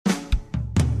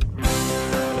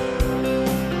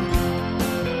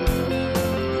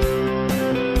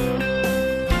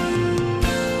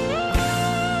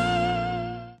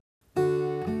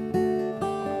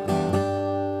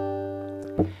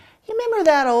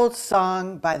that old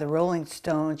song by the Rolling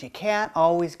Stones, you can't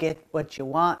always get what you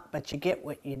want, but you get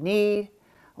what you need?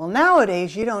 Well,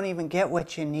 nowadays, you don't even get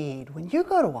what you need. When you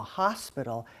go to a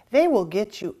hospital, they will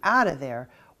get you out of there.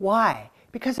 Why?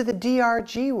 Because of the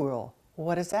DRG rule.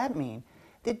 What does that mean?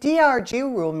 The DRG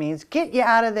rule means get you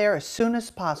out of there as soon as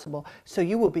possible, so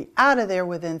you will be out of there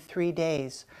within 3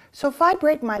 days. So if I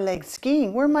break my leg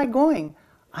skiing, where am I going?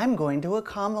 I'm going to a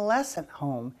convalescent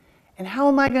home. And how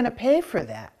am I going to pay for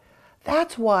that?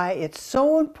 That's why it's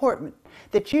so important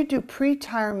that you do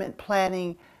pre-retirement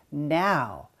planning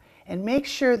now and make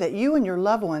sure that you and your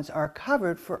loved ones are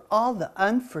covered for all the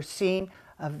unforeseen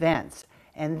events.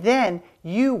 And then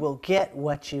you will get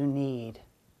what you need.